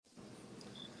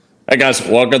Hey guys,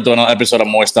 welcome to another episode of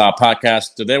Moist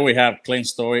Podcast. Today we have Clint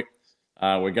Story.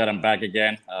 We got him back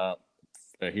again.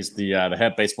 He's the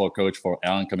head baseball coach for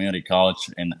Allen Community College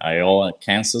in Iola,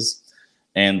 Kansas.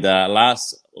 And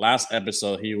last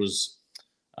episode, I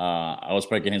was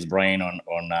breaking his brain on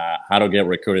how to get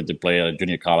recruited to play at a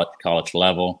junior college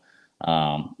level.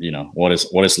 What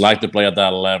it's like to play at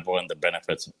that level and the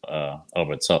benefits of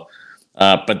it.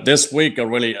 But this week I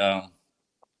really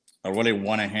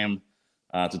wanted him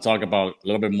to talk about a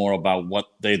little bit more about what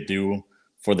they do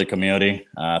for the community.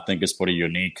 I think it's pretty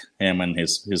unique, him and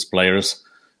his players.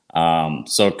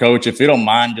 So, Coach, if you don't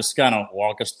mind, just kind of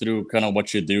walk us through kind of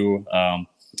what you do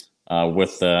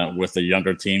with the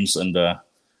younger teams in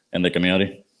the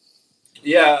community.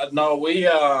 Yeah, no, we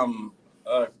a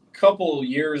couple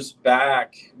years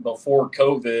back before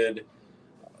COVID,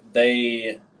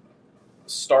 there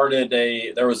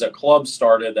was a club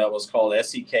started that was called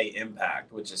SEK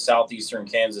Impact, which is Southeastern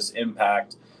Kansas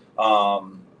Impact.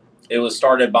 It was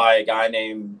started by a guy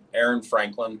named Aaron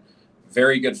Franklin,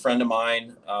 very good friend of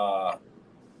mine,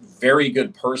 very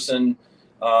good person.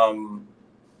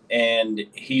 And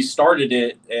he started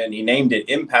it and he named it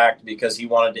Impact because he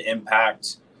wanted to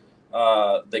impact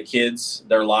the kids,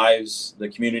 their lives, the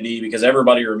community, because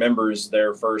everybody remembers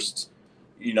their first,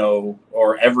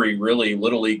 or every really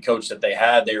Little League coach that they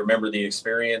had. They remember the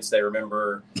experience. They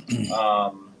remember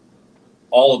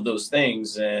all of those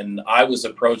things. And I was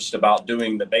approached about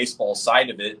doing the baseball side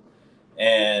of it.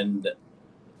 And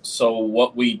so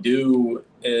what we do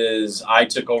is I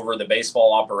took over the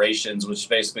baseball operations, which is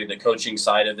basically the coaching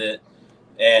side of it.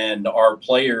 And our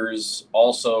players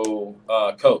also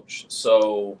coach.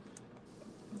 So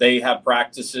they have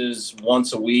practices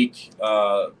once a week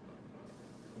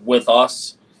with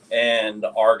us, and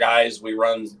our guys, we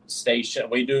run station.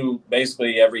 We do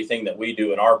basically everything that we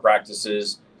do in our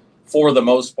practices for the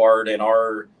most part, and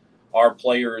our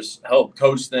players help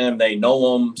coach them. They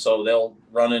know them, so they'll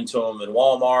run into them in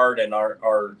Walmart. And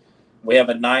we have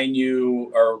a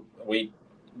 9U, or we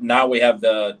have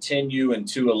the 10U and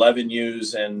 2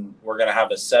 11Us, and we're going to have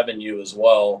a 7U as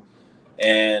well.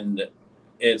 And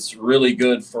it's really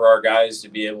good for our guys to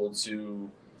be able to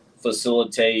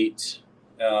facilitate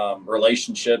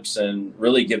relationships and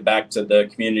really give back to the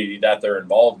community that they're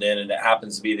involved in. And it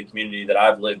happens to be the community that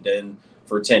I've lived in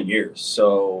for 10 years.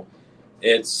 So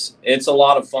it's a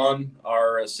lot of fun.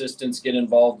 Our assistants get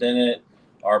involved in it.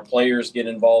 Our players get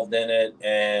involved in it.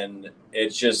 And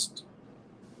it's just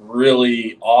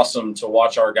really awesome to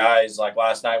watch our guys. Like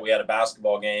last night we had a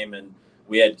basketball game and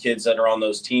we had kids that are on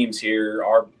those teams here.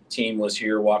 Our team was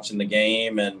here watching the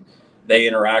game, and they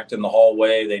interact in the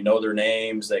hallway. They know their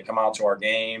names. They come out to our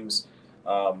games.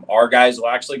 Our guys will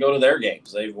actually go to their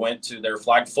games. They've went to their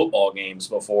flag football games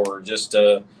before just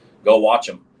to go watch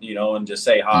them, and just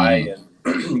say hi,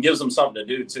 and gives them something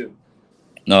to do too.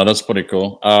 No, that's pretty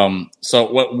cool. So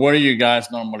what do you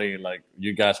guys normally like?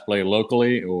 You guys play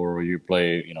locally, or you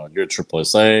play, your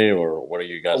SSSA, or what are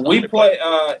you guys? We play.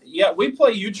 We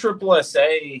play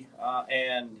USSSA,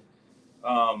 and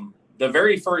the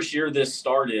very first year this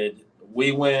started,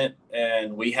 we went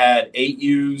and we had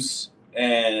 8Us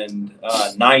and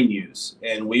 9Us,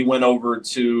 and we went over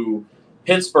to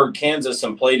Pittsburgh, Kansas,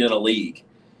 and played in a league.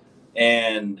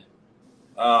 And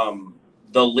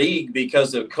the league,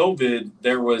 because of COVID,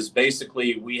 there was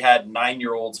basically, we had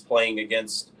 9-year-olds playing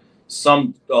against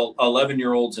some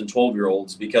 11-year-olds and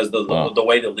 12-year-olds because the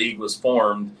way the league was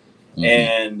formed. Mm-hmm.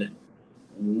 And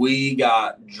we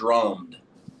got drummed,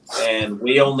 and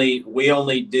we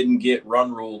only didn't get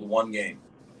run ruled one game.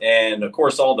 And of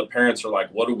course, all the parents are like,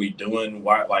 "What are we doing?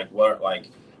 Why?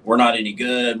 We're not any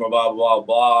good." Blah blah blah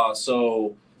blah.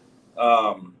 So,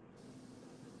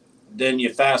 then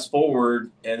you fast forward,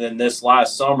 and then this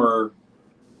last summer,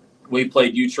 we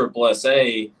played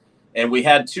USSSA, and we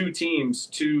had 2 teams,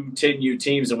 2 10U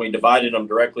teams, and we divided them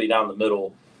directly down the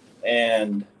middle.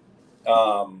 And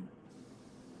I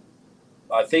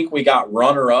think we got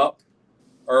runner-up,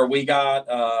 or we got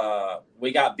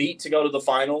beat to go to the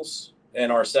finals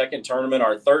in our second tournament.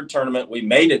 Our third tournament, we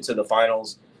made it to the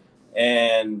finals,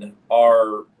 and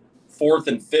our fourth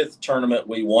and fifth tournament,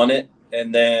 we won it.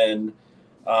 And then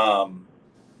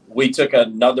we took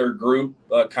another group,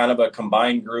 kind of a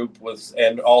combined group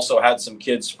and also had some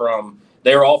kids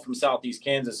they were all from Southeast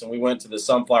Kansas, and we went to the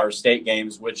Sunflower State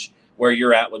games, which where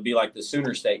you're at would be like the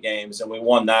Sooner State games, and we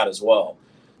won that as well.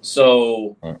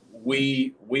 So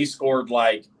we scored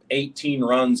like 18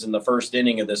 runs in the first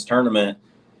inning of this tournament.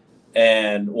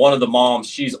 And one of the moms,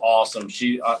 she's awesome.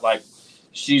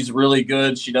 She's really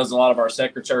good. She does a lot of our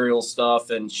secretarial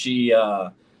stuff, and she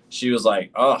was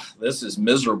like, "Oh, this is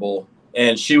miserable."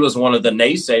 And she was one of the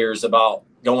naysayers about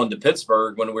going to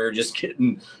Pittsburgh when we were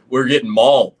getting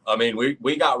mauled. I mean,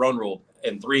 we got run ruled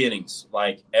in 3 innings,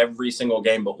 like every single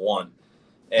game but one.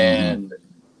 And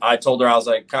I told her, I was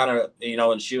like, kind of,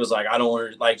 and she was like, I don't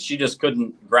want to, like, she just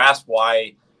couldn't grasp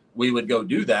why we would go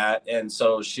do that. And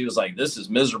so she was like, this is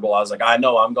miserable. I was like, I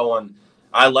know,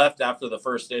 I left after the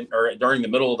first or during the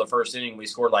middle of the first inning. We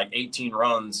scored like 18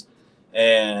 runs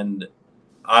and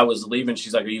I was leaving.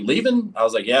 She's like, are you leaving? I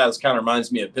was like, yeah, this kind of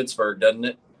reminds me of Pittsburgh, doesn't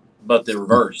it? But the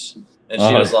reverse. And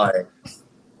she was like,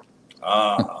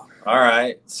 all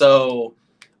right. So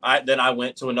I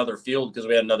went to another field because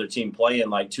we had another team playing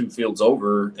like 2 fields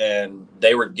over and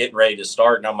they were getting ready to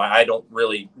start. And I'm like, I don't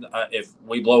really, if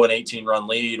we blow an 18-run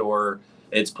lead or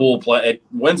it's pool play,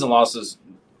 wins and losses,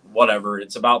 whatever.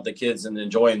 It's about the kids and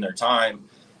enjoying their time.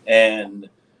 And,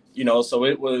 so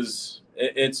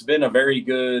it's been a very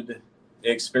good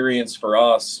experience for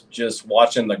us just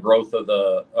watching the growth of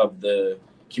the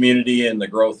community and the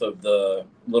growth of the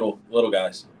little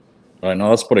guys. Right. No,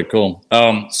 that's pretty cool.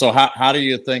 So how do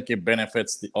you think it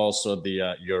benefits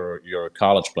your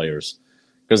college players?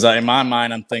 Because in my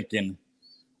mind, I'm thinking,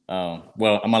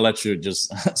 well, I'm gonna let you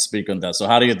just speak on that. So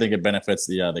how do you think it benefits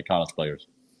the college players?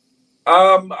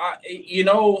 I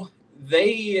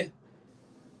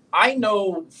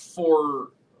know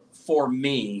for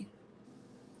me,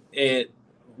 it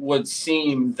would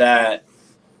seem that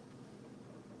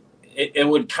it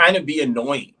would kind of be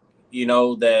annoying,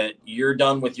 that you're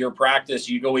done with your practice,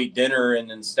 you go eat dinner,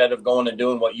 and instead of going and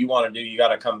doing what you want to do, you got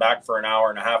to come back for an hour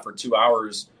and a half or 2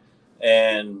 hours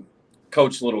and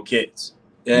coach little kids.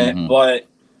 But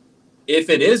if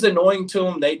it is annoying to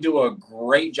them, they do a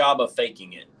great job of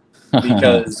faking it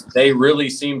because they really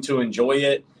seem to enjoy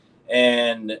it.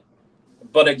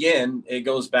 But again, it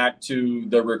goes back to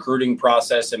the recruiting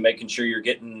process and making sure you're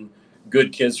getting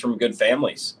good kids from good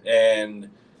families. And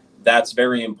that's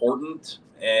very important.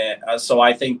 And so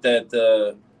I think that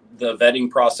the vetting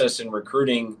process and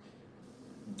recruiting,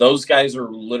 those guys are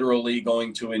literally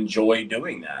going to enjoy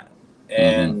doing that.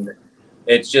 And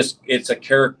it's a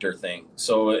character thing.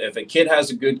 So if a kid has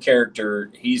a good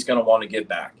character, he's going to want to give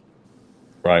back.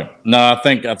 Right. No, I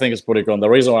think it's pretty cool. And the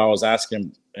reason why I was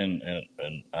asking and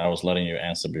I was letting you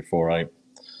answer before I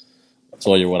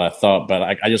told you what I thought, but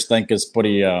I just think it's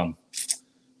pretty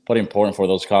important for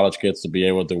those college kids to be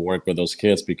able to work with those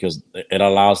kids because it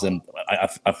allows them.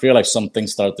 I feel like some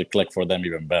things start to click for them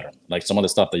even better. Like some of the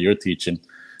stuff that you're teaching,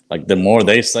 like the more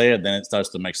they say it, then it starts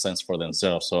to make sense for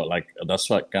themselves. So like that's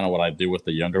what I do with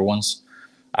the younger ones.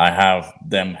 I have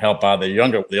them help out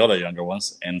the other younger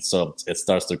ones, and so it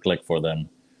starts to click for them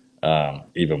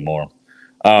even more.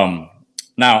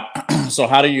 Now, so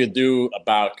how do you do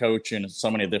about coaching so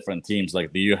many different teams?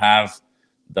 Like, do you have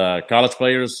the college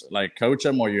players like coach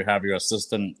them, or you have your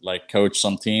assistant like coach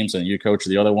some teams and you coach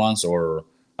the other ones, or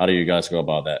how do you guys go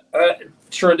about that?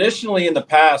 Traditionally, in the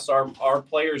past, our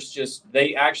players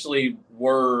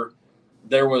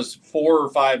there was 4 or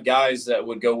 5 guys that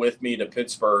would go with me to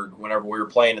Pittsburgh whenever we were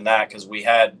playing in that because we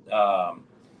had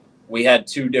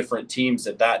 2 different teams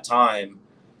at that time.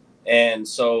 And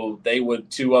so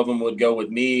 2 of them would go with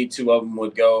me, 2 of them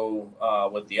would go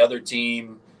with the other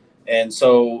team. And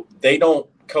so they don't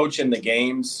coach in the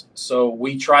games. So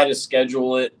we try to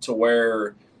schedule it to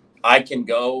where I can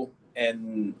go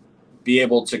and be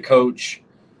able to coach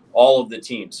all of the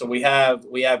teams. So we have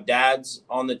dads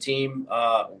on the team.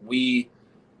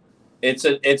 It's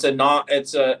a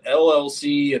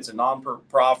LLC. It's a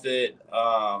non-profit.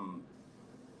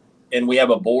 And we have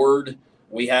a board.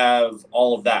 We have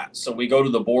all of that. So we go to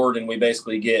the board and we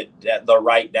basically get the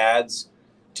right dads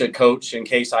to coach in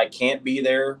case I can't be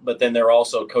there, but then they're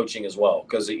also coaching as well.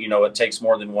 Cause it takes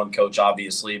more than one coach,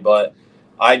 obviously, but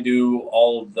I do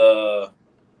all of the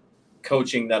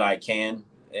coaching that I can.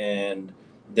 And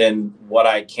then what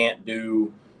I can't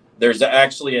do, there's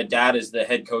actually a dad is the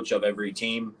head coach of every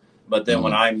team. But then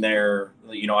when I'm there,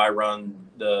 I run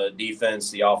the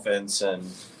defense, the offense, and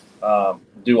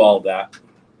do all of that.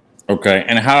 Okay,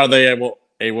 and how are they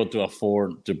able to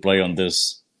afford to play on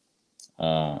this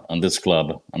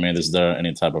club? I mean, is there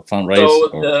any type of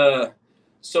fundraise?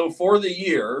 So for the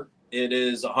year, it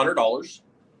is $100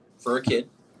 for a kid,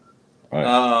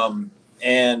 right.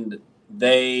 And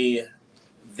we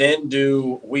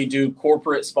do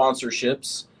corporate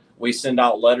sponsorships. We send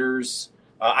out letters.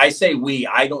 I say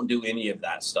I don't do any of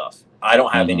that stuff. I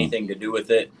don't have anything to do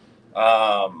with it.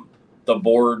 The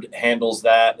board handles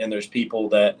that, and there's people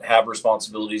that have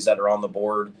responsibilities that are on the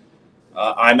board.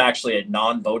 I'm actually a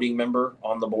non-voting member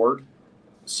on the board,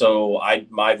 so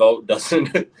my vote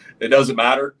doesn't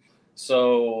matter.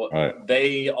 So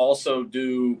They also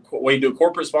we do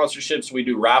corporate sponsorships, we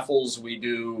do raffles, we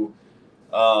do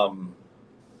um,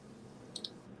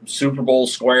 Super Bowl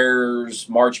squares,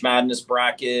 March Madness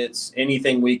brackets,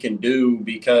 anything we can do,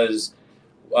 because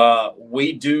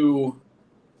we do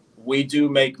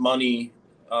make money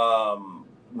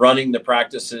running the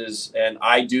practices, and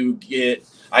I get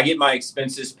my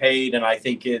expenses paid, and I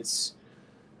think it's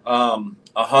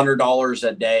 $100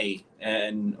 a day,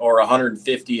 and or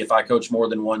 150 if I coach more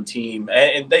than one team,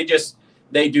 and they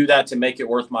do that to make it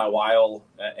worth my while,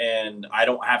 and I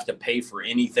don't have to pay for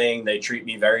anything. They treat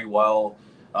me very well.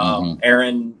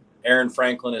 Aaron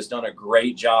Franklin has done a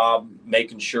great job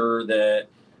making sure that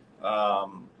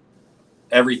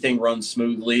everything runs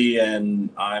smoothly and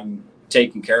I'm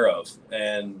taken care of.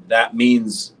 And that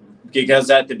means, because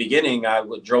at the beginning I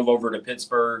drove over to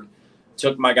Pittsburgh,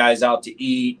 took my guys out to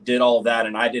eat, did all of that,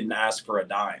 and I didn't ask for a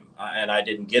dime, and I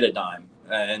didn't get a dime.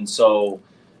 And so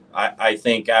I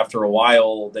think after a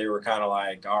while they were kind of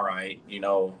like, all right,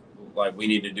 like we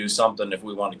need to do something if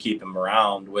we want to keep him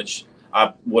around, which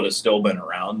I would have still been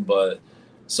around. But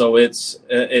so it's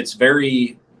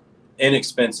very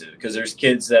inexpensive, because there's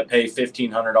kids that pay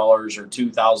 $1,500 or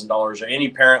 $2,000, or any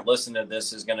parent listening to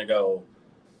this is going to go,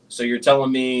 so you're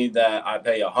telling me that I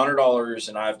pay $100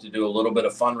 and I have to do a little bit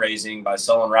of fundraising by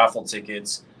selling raffle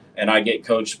tickets, and I get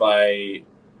coached by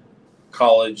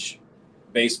college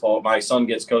baseball. My son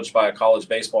gets coached by a college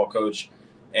baseball coach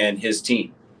and his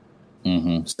team.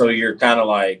 So you're kind of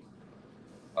like,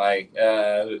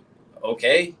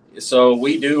 okay. So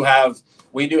we do have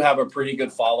a pretty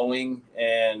good following,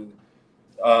 and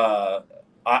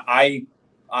I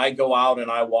go out and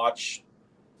I watch.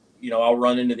 I'll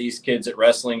run into these kids at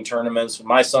wrestling tournaments.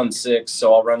 My son's 6,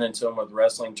 so I'll run into them with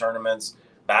wrestling tournaments,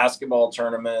 basketball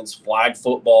tournaments, flag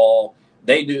football.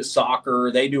 They do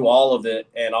soccer. They do all of it,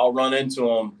 and I'll run into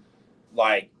them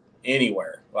like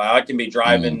anywhere. Like I can be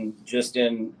driving just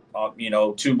in,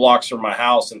 2 blocks from my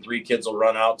house, and 3 kids will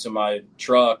run out to my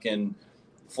truck and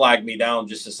flag me down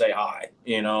just to say hi.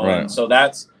 Right. And so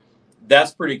that's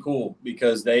pretty cool,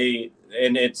 because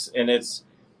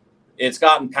it's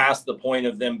gotten past the point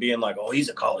of them being like, oh, he's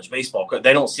a college baseball coach.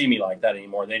 They don't see me like that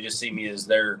anymore. They just see me as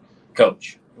their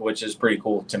coach, which is pretty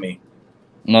cool to me.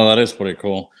 No, that is pretty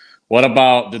cool. What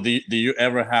about, do you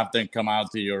ever have them come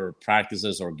out to your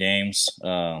practices or games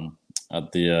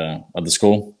at the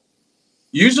school?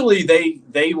 Usually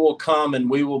they will come, and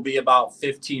we will be about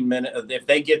 15 minutes. If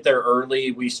they get there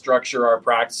early, we structure our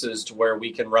practices to where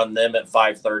we can run them at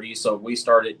 5:30. So if we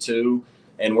start at 2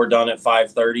 and we're done at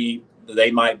 5:30,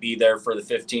 they might be there for the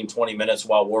 15, 20 minutes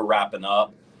while we're wrapping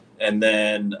up. And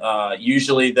then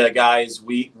usually the guys,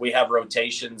 we have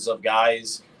rotations of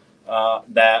guys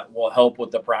that will help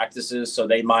with the practices. So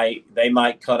they might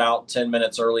cut out 10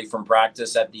 minutes early from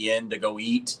practice at the end to go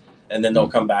eat, and then they'll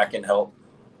come back and help.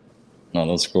 No,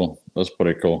 that's cool. That's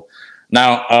pretty cool.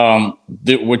 Now,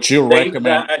 would you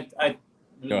recommend?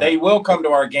 They will come to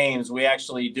our games. We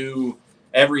actually do.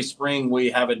 Every spring we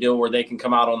have a deal where they can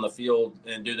come out on the field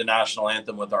and do the national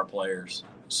anthem with our players.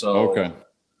 So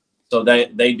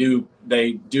they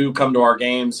do come to our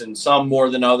games, and some more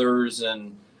than others,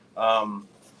 and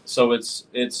so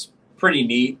it's pretty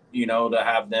neat, to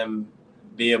have them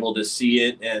be able to see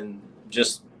it and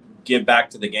just give back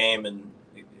to the game,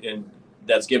 and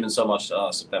that's given so much to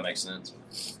us, if that makes sense.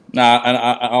 Now, and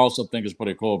I also think it's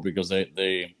pretty cool, because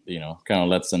they kind of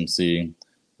lets them see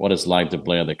what it's like to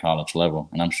play at the college level,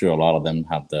 and I'm sure a lot of them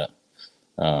have that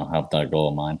goal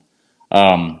in mind.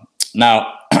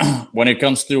 Now, when it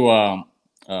comes to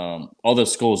other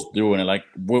schools doing it, like,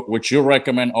 would you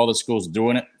recommend other schools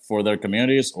doing it for their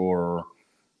communities, or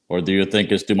do you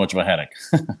think it's too much of a headache?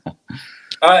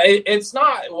 It's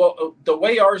not. Well, the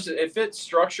way ours, if it's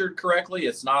structured correctly,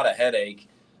 it's not a headache.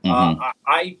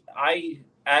 I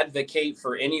advocate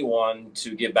for anyone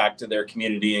to give back to their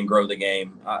community and grow the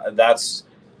game.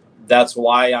 That's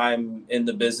why I'm in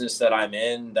the business that I'm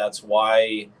in. That's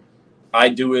why I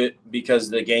do it, because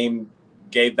the game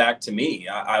gave back to me.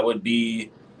 I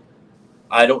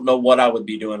don't know what I would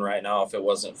be doing right now if it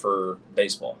wasn't for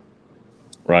baseball.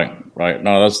 Right.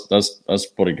 No, that's a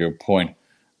pretty good point.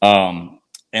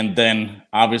 And then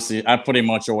obviously I pretty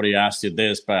much already asked you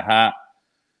this, but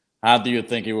how do you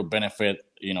think it would benefit,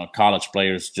 college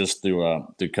players just to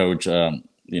coach,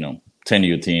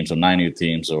 10U teams or 9U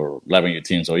teams or 11U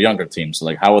teams or younger teams?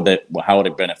 Like, how would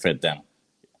it benefit them?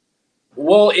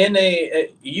 Well,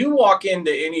 you walk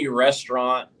into any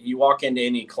restaurant, you walk into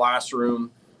any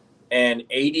classroom, and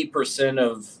 80%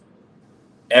 of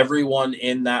everyone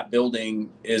in that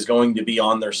building is going to be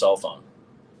on their cell phone.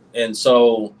 And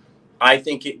so I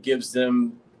think it gives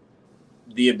them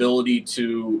the ability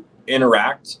to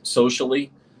interact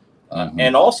socially.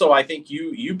 And also, I think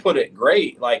you put it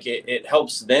great. Like it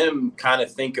helps them kind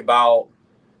of think about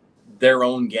their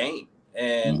own game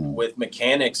and with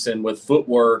mechanics and with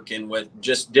footwork and with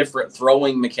just different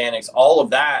throwing mechanics, all of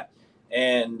that.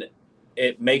 And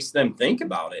it makes them think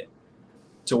about it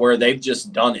to where they've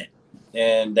just done it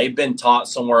and they've been taught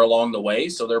somewhere along the way.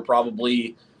 So they're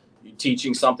probably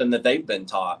teaching something that they've been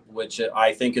taught, which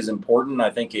I think is important. I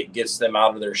think it gets them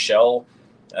out of their shell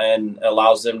and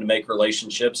allows them to make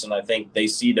relationships. And I think they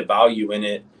see the value in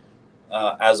it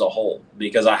as a whole,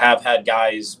 because I have had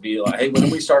guys be like, hey, when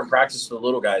do we start practice with the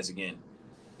little guys again?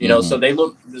 You know, so they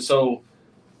look, so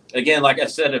again, like I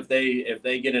said, if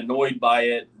they get annoyed by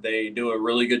it, they do a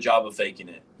really good job of faking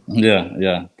it.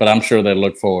 Yeah. But I'm sure they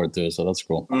look forward to it. So that's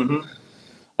cool.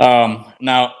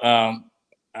 Now,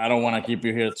 I don't want to keep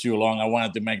you here too long. I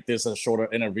wanted to make this a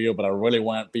shorter interview, but I really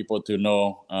want people to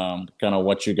know kind of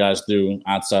what you guys do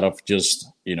outside of just,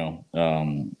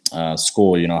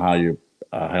 school, how you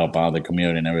help out the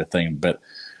community and everything. But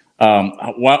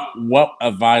what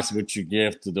advice would you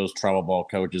give to those travel ball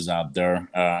coaches out there,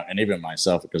 and even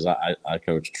myself, because I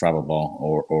coach travel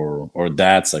ball, or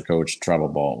dads that coach travel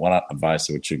ball? What advice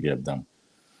would you give them?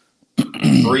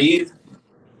 Breathe.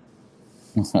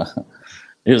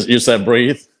 You said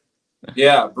breathe.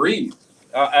 Yeah, breathe.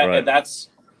 Right. That's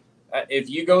if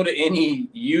you go to any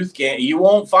youth game, you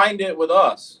won't find it with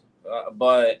us.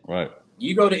 But right.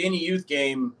 You go to any youth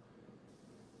game,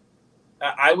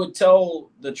 I would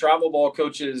tell the travel ball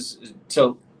coaches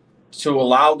to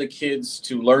allow the kids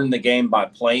to learn the game by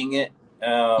playing it.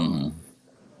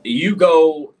 You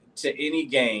go to any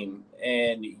game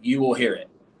and you will hear it.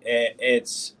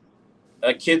 It's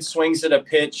a kid swings at a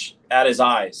pitch at his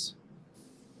eyes,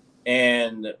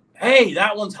 and hey,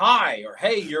 that one's high, or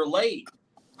hey, you're late.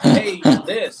 Hey, you're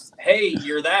this. Hey,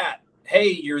 you're that. Hey,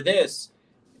 you're this.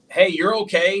 Hey, you're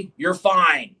okay. You're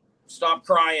fine. Stop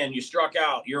crying. You struck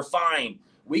out. You're fine.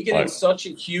 We get in such a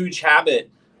huge habit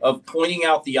of pointing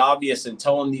out the obvious and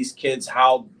telling these kids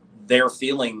how they're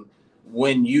feeling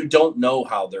when you don't know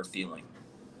how they're feeling.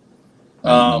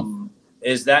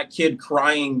 Is that kid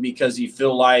crying because he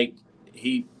feel like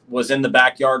he was in the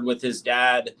backyard with his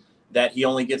dad that he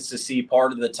only gets to see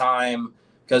part of the time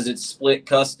because it's split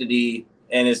custody,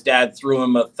 and his dad threw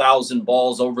him 1,000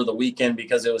 balls over the weekend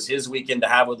because it was his weekend to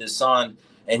have with his son,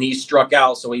 and he struck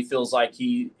out, so he feels like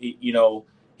he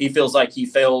feels like he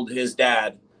failed his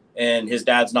dad, and his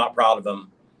dad's not proud of him.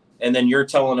 And then you're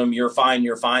telling him you're fine.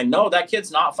 No, that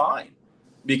kid's not fine,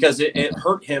 because it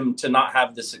hurt him to not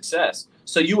have the success.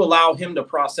 So you allow him to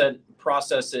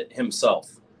process it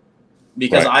himself.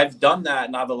 Because I've done that,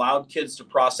 and I've allowed kids to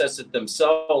process it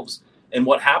themselves. And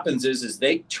what happens is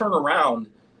they turn around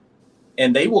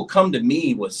and they will come to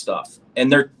me with stuff.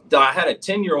 And I had a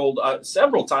 10-year-old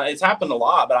several times. It's happened a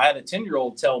lot, but I had a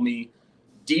 10-year-old tell me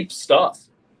deep stuff.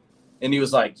 And he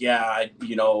was like, yeah,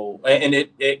 and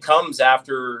it comes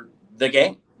after the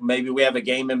game. Maybe we have a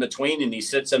game in between, and he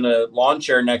sits in a lawn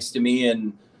chair next to me,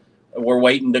 and we're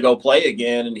waiting to go play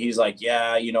again. And he's like,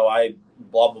 yeah, I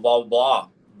blah, blah, blah, blah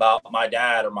about my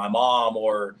dad or my mom,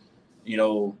 or,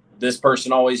 this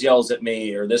person always yells at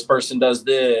me, or this person does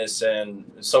this. And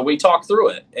so we talk through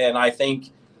it. And I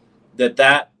think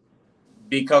that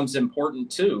becomes important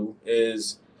too,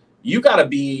 is you got to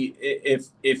be,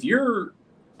 if you're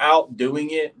out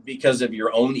doing it because of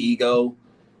your own ego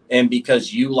and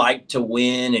because you like to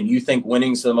win and you think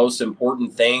winning's the most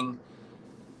important thing,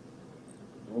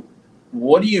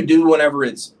 what do you do whenever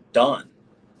it's done?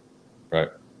 Right.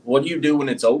 What do you do when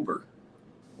it's over?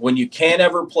 When you can't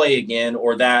ever play again,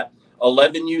 or that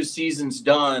 11U season's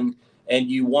done and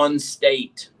you won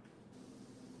state?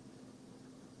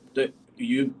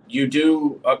 You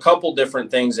do a couple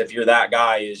different things. If you're that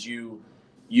guy, is you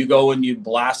go and you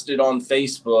blast it on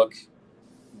Facebook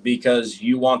because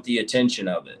you want the attention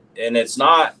of it. And it's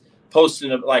not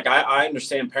posting like I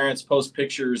understand parents post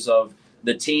pictures of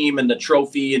the team and the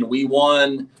trophy and we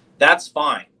won. That's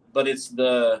fine. But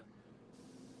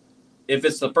if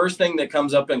it's the first thing that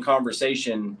comes up in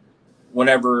conversation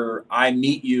whenever I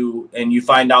meet you and you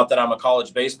find out that I'm a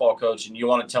college baseball coach and you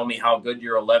want to tell me how good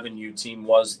your 11U team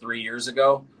was 3 years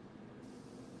ago,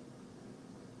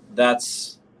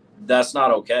 that's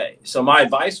not okay. So my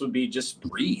advice would be just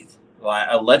breathe.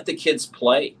 Let the kids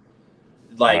play.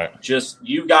 Just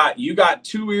you got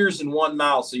 2 ears and 1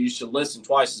 mouth, so you should listen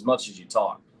twice as much as you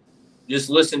talk. Just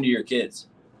listen to your kids.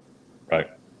 Right.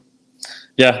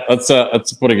 Yeah,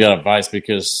 that's pretty good advice,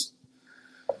 because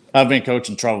I've been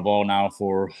coaching travel ball now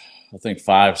for I think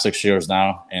 5-6 years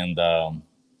now, and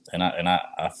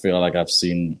I feel like I've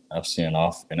seen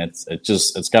enough, and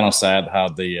it's kind of sad how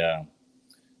the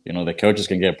the coaches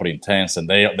can get pretty intense, and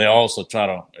they also try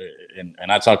to.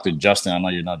 And I talked to Justin. I know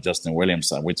you're not Justin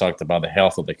Williams. We talked about the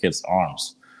health of the kids'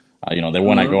 arms. They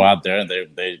want to go out there and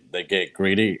they get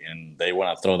greedy and they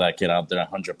want to throw that kid out there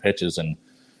 100 pitches and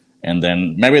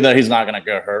then maybe that he's not gonna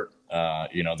get hurt,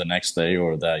 the next day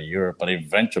or that year, but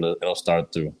eventually it'll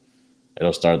start to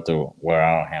wear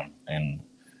out on him.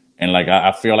 And like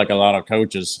I feel like a lot of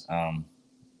coaches,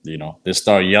 they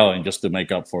start yelling just to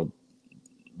make up for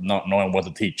not knowing what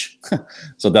to teach.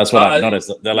 So that's what I've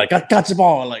noticed. They're like, catch the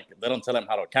ball. Like they don't tell him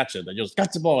how to catch it. They just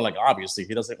catch the ball. Like obviously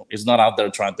he's not out there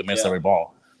trying to miss every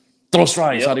ball. Throw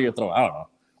strikes. How do you throw? I don't know.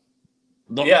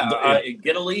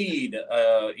 Get a lead.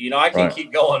 I can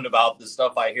keep going about the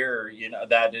stuff I hear.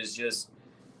 That is just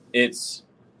it's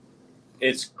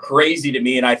crazy to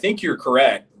me, and I think you're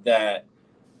correct that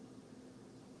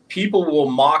people will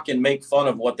mock and make fun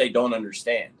of what they don't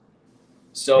understand.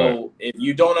 So if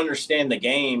you don't understand the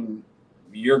game,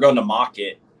 you're going to mock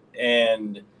it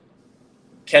and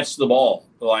catch the ball.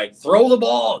 Like throw the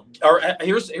ball. Or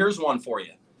here's one for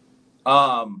you.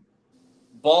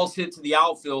 Ball's hit to the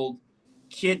outfield.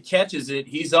 Kid catches it.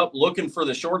 He's up looking for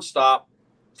the shortstop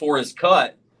for his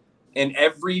cut, and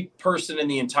every person in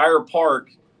the entire park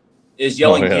is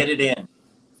yelling, "Get it in!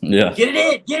 Yeah, get it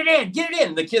in! Get it in! Get it in!"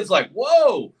 And the kid's like,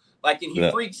 "Whoa!" Like, and he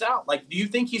freaks out. Like, do you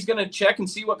think he's going to check and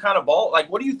see what kind of ball?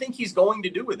 Like, what do you think he's going to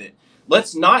do with it?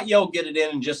 Let's not yell, "Get it in,"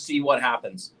 and just see what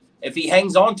happens. If he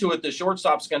hangs on to it, the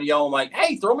shortstop's going to yell, like,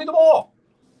 "Hey, throw me the ball!"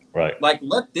 Right? Like,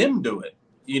 let them do it.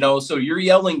 So you're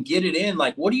yelling, "Get it in!"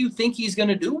 Like, what do you think he's going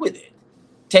to do with it?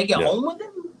 Take it home with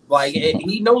him? Like,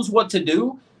 he knows what to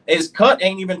do. His cut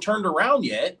ain't even turned around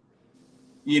yet,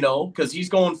 because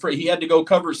he had to go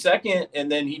cover second,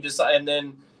 and then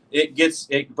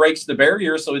it breaks the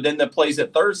barrier. So then that plays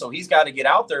at third. So he's got to get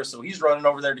out there. So he's running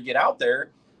over there to get out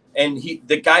there, and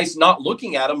the guy's not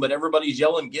looking at him, but everybody's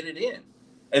yelling, "Get it in!"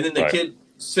 And then the kid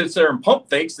sits there and pump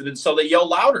fakes it, and so they yell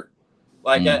louder.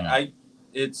 Like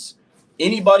it's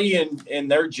anybody in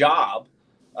their job.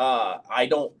 I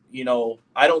don't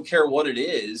care what it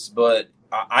is, but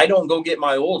I don't go get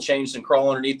my oil changed and crawl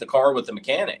underneath the car with the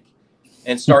mechanic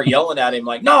and start yelling at him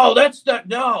like, that's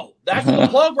the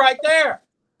plug right there.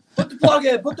 Put the plug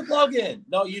in.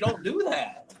 No, you don't do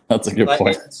that. That's a good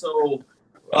point. So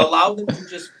allow them to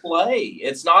just play.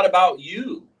 It's not about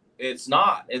you. It's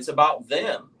not. It's about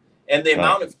them. And the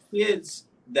amount of kids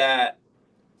that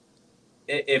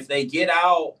if they get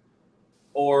out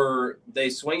or they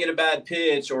swing at a bad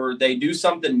pitch or they do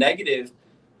something negative,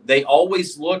 they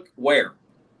always look where?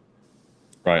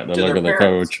 Right. They look at the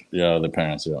coach. Yeah, the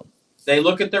parents, yeah. They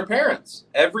look at their parents,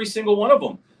 every single one of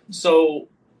them. So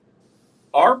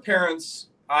our parents,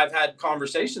 I've had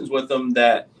conversations with them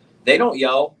that they don't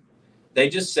yell. They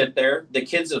just sit there. The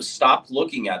kids have stopped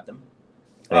looking at them.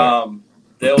 Right.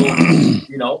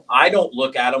 They'll, I don't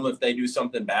look at them if they do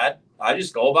something bad. I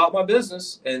just go about my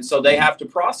business. And so they have to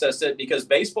process it because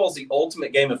baseball is the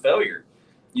ultimate game of failure.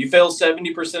 You fail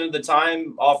 70% of the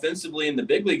time offensively in the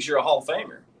big leagues, you're a Hall of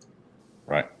Famer.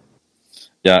 Right.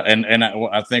 Yeah. And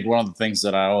I think one of the things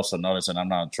that I also noticed, and I'm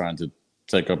not trying to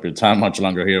take up your time much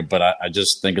longer here, but I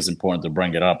just think it's important to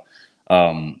bring it up.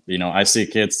 I see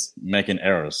kids making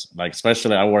errors, like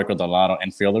especially I work with a lot of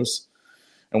infielders.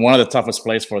 And one of the toughest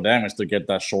plays for them is to get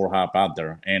that short hop out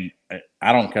there. And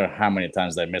I don't care how many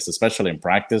times they miss, especially in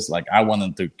practice. Like I want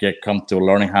them to come to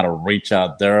learning how to reach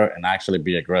out there and actually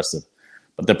be aggressive.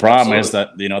 But the problem is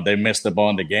that, they miss the ball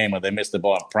in the game or they miss the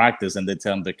ball in practice and they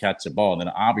tell him to catch the ball. Then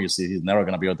obviously he's never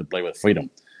going to be able to play with freedom.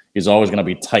 He's always going to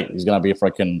be tight. He's going to be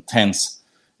freaking tense.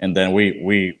 And then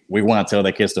we want to tell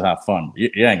the kids to have fun. You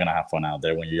ain't going to have fun out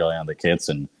there when you're yelling at the kids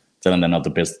and telling them not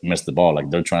to miss the ball. Like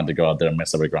they're trying to go out there and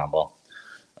miss every ground ball.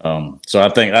 So I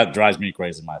think that drives me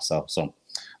crazy myself. So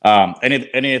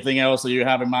anything else that you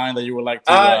have in mind that you would like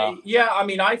to? Yeah, I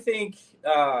mean, I think,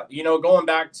 going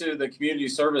back to the community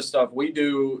service stuff, we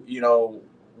do,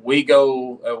 we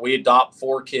go, we adopt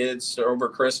 4 kids over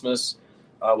Christmas.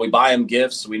 We buy them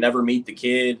gifts. We never meet the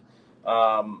kid.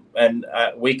 And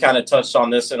we kind of touched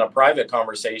on this in a private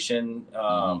conversation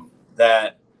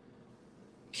that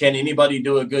can anybody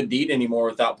do a good deed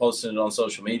anymore without posting it on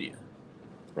social media?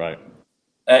 Right.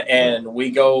 And we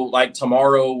go, like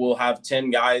tomorrow, we'll have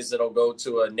 10 guys that'll go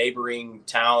to a neighboring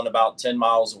town about 10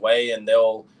 miles away, and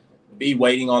they'll be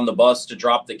waiting on the bus to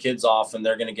drop the kids off, and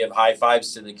they're going to give high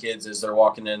fives to the kids as they're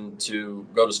walking in to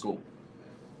go to school.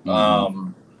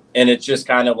 And it's just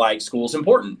kind of like school's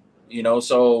important,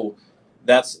 so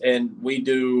and we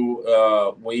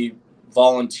do, we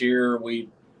volunteer, we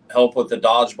help with the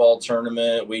dodgeball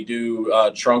tournament. We do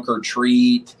trunk or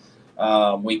treat.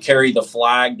 We carry the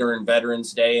flag during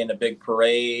Veterans Day in a big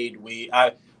parade.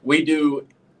 we do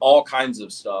all kinds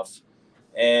of stuff.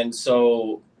 And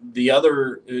so the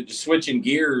other, switching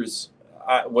gears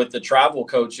with the travel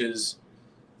coaches,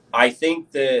 I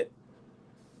think that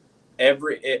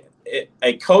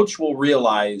a coach will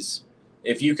realize,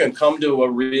 if you can come to a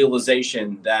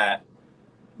realization that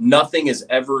nothing is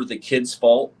ever the kid's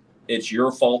fault, it's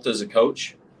your fault as a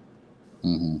coach,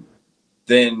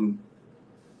 then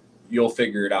you'll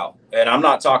figure it out. And I'm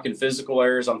not talking physical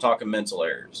errors, I'm talking mental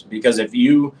errors. Because if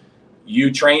you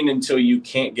train until you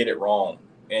can't get it wrong.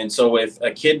 And so if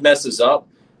a kid messes up,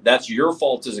 that's your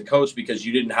fault as a coach because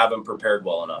you didn't have him prepared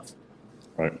well enough.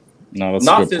 Right. No, that's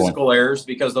not a good physical point. errors,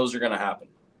 because those are going to happen.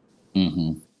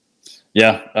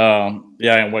 Yeah.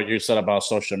 And what you said about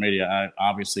social media,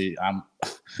 I'm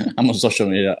on social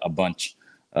media a bunch.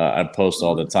 I post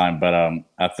all the time, but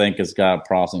I think it's got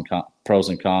pros and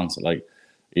cons. Like,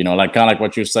 kind of like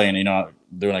what you're saying,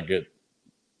 doing a good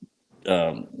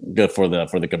for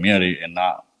the community and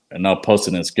not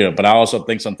posting is good. But I also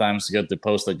think sometimes it's good to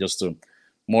post it just to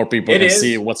more people can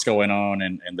see what's going on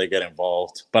and they get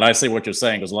involved. But I see what you're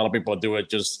saying, because a lot of people do it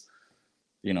just,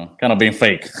 kind of being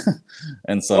fake.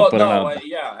 And so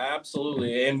yeah,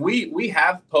 absolutely. And we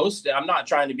have posted, I'm not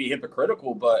trying to be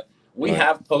hypocritical, but we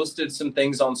have posted some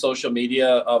things on social media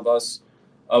of us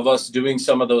doing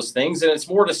some of those things, and it's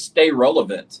more to stay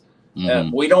relevant.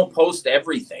 We don't post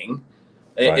everything.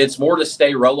 It's more to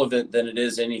stay relevant than it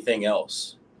is anything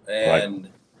else. And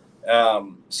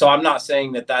so I'm not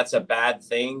saying that that's a bad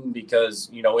thing, because,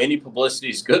 any publicity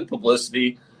is good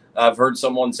publicity. I've heard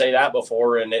someone say that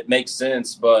before, and it makes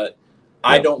sense, but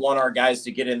I don't want our guys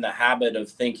to get in the habit of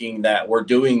thinking that we're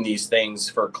doing these things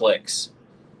for clicks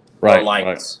or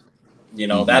likes.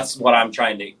 That's what I'm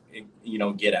trying to,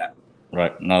 get at.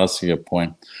 Right. No, that's a good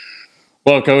point.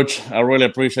 Well, Coach, I really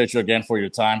appreciate you again for your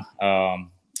time. I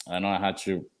know I had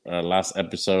you last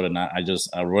episode, and I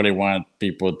really wanted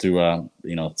people to,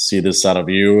 see this side of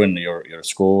you and your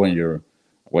school and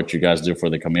what you guys do for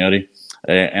the community.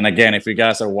 And again, if you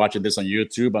guys are watching this on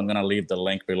YouTube, I'm going to leave the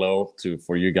link below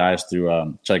for you guys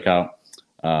to check out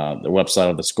the website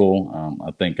of the school.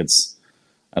 I think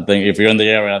if you're in the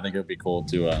area, I think it'd be cool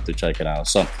to check it out.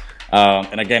 So,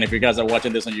 and again, if you guys are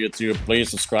watching this on YouTube,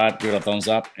 please subscribe, give it a thumbs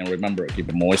up, and remember, keep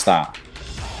it Moist Style.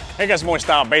 Hey guys, Moist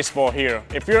Style Baseball here.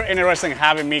 If you're interested in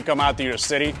having me come out to your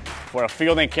city for a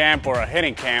fielding camp or a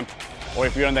hitting camp, or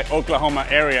if you're in the Oklahoma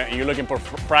area and you're looking for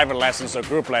private lessons or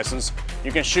group lessons,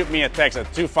 you can shoot me a text at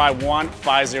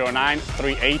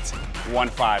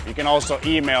 251-509-3815. You can also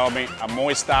email me at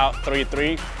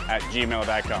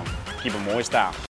moiststyle33@gmail.com. Keep it Moist Style.